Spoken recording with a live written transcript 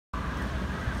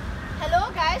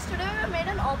guys, today we made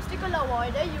an obstacle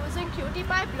avoider using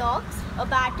QtPi blocks, a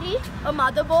battery, a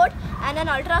motherboard and an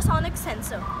ultrasonic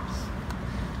sensor.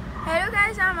 Hello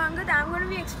guys, I'm Angad. I'm going to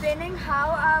be explaining how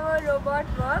our robot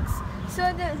works.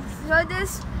 So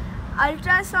this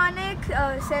ultrasonic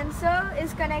sensor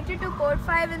is connected to port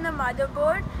 5 in the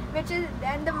motherboard,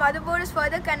 and the motherboard is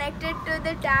further connected to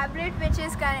the tablet which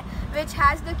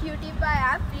has the QtPi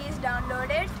app. Please download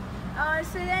it.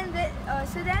 So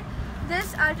then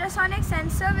this ultrasonic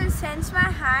sensor will sense my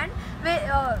hand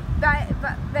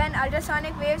when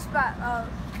ultrasonic waves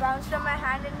bounce from my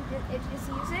hand and it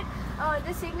receives it.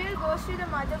 The signal goes to the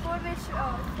motherboard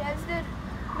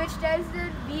which tells the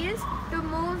wheels to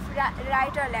move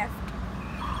right or left.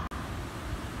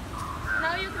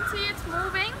 Now you can see it's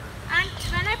moving, and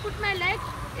when I put my leg,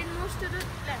 it moves to the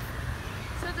left.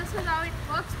 So this is how it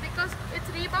works, because it's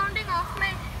rebounding off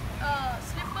my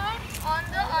slipper on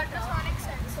the ultrasonic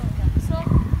sensor. So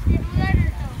if you do that,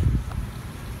 it'll turn.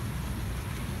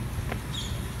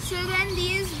 So then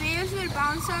these waves will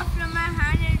bounce off from my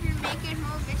hand and it will make it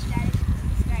move which direction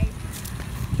is right.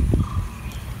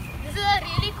 This is a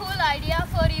really cool idea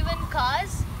for even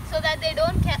cars, so that they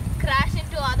don't crash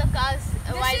into other cars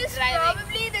while driving. This is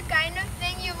probably the kind of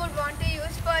thing you would want to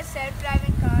use for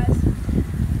self-driving cars.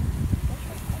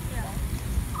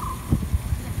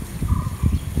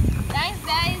 Thanks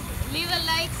guys, leave a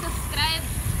like, subscribe,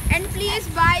 And please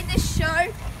buy this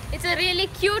shirt. it's a really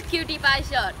cute QtPi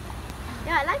shirt.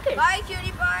 Yeah, I like it. Bye,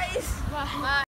 cutie pies. Bye.